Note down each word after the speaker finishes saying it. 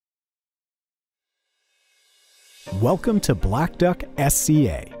Welcome to Black Duck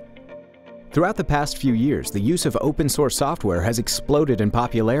SCA. Throughout the past few years, the use of open source software has exploded in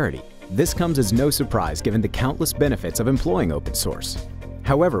popularity. This comes as no surprise given the countless benefits of employing open source.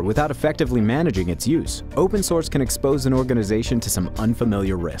 However, without effectively managing its use, open source can expose an organization to some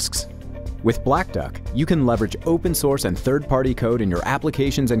unfamiliar risks. With Black Duck, you can leverage open source and third-party code in your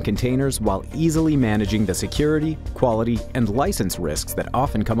applications and containers while easily managing the security, quality, and license risks that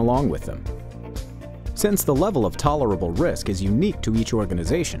often come along with them. Since the level of tolerable risk is unique to each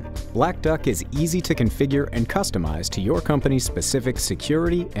organization, Black Duck is easy to configure and customize to your company's specific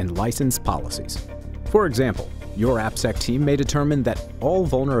security and license policies. For example, your AppSec team may determine that all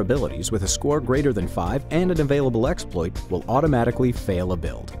vulnerabilities with a score greater than 5 and an available exploit will automatically fail a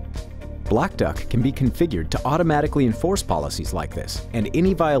build. Black Duck can be configured to automatically enforce policies like this, and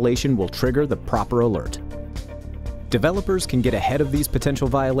any violation will trigger the proper alert. Developers can get ahead of these potential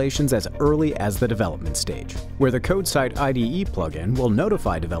violations as early as the development stage, where the CodeSite IDE plugin will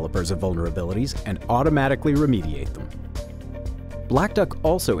notify developers of vulnerabilities and automatically remediate them. Black Duck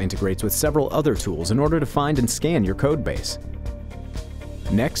also integrates with several other tools in order to find and scan your codebase.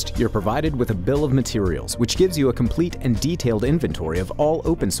 Next, you're provided with a bill of materials, which gives you a complete and detailed inventory of all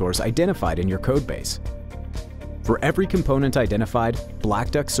open source identified in your codebase. For every component identified, Black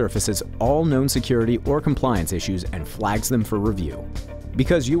Duck surfaces all known security or compliance issues and flags them for review.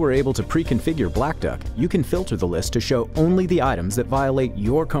 Because you were able to pre-configure Black Duck, you can filter the list to show only the items that violate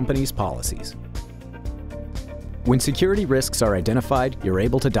your company's policies. When security risks are identified, you're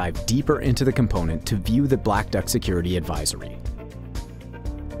able to dive deeper into the component to view the Black Duck Security Advisory.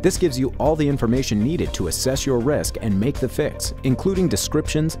 This gives you all the information needed to assess your risk and make the fix, including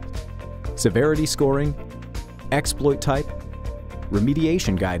descriptions, severity scoring, exploit type,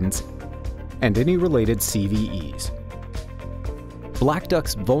 remediation guidance, and any related CVEs. Black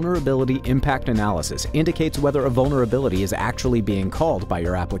Duck's Vulnerability Impact Analysis indicates whether a vulnerability is actually being called by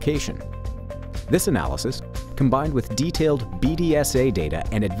your application. This analysis, combined with detailed BDSA data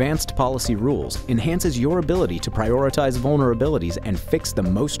and advanced policy rules, enhances your ability to prioritize vulnerabilities and fix the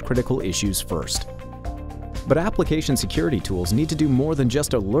most critical issues first. But application security tools need to do more than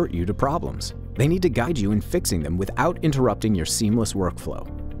just alert you to problems. They need to guide you in fixing them without interrupting your seamless workflow.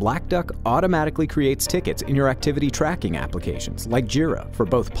 Black Duck automatically creates tickets in your activity tracking applications like Jira for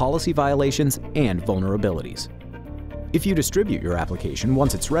both policy violations and vulnerabilities. If you distribute your application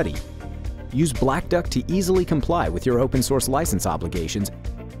once it's ready, use Black Duck to easily comply with your open source license obligations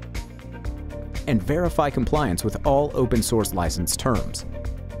and verify compliance with all open source license terms.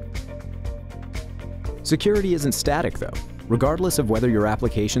 Security isn't static though. Regardless of whether your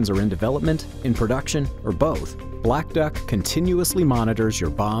applications are in development, in production, or both, Black Duck continuously monitors your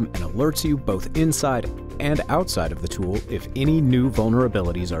BOM and alerts you both inside and outside of the tool if any new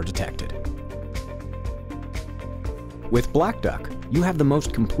vulnerabilities are detected. With Black Duck, you have the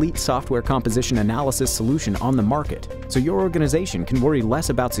most complete software composition analysis solution on the market, so your organization can worry less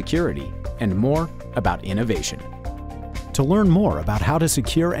about security and more about innovation. To learn more about how to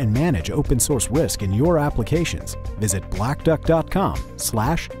secure and manage open source risk in your applications, visit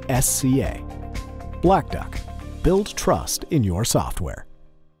blackduck.com/SCA. Black Duck. Build trust in your software.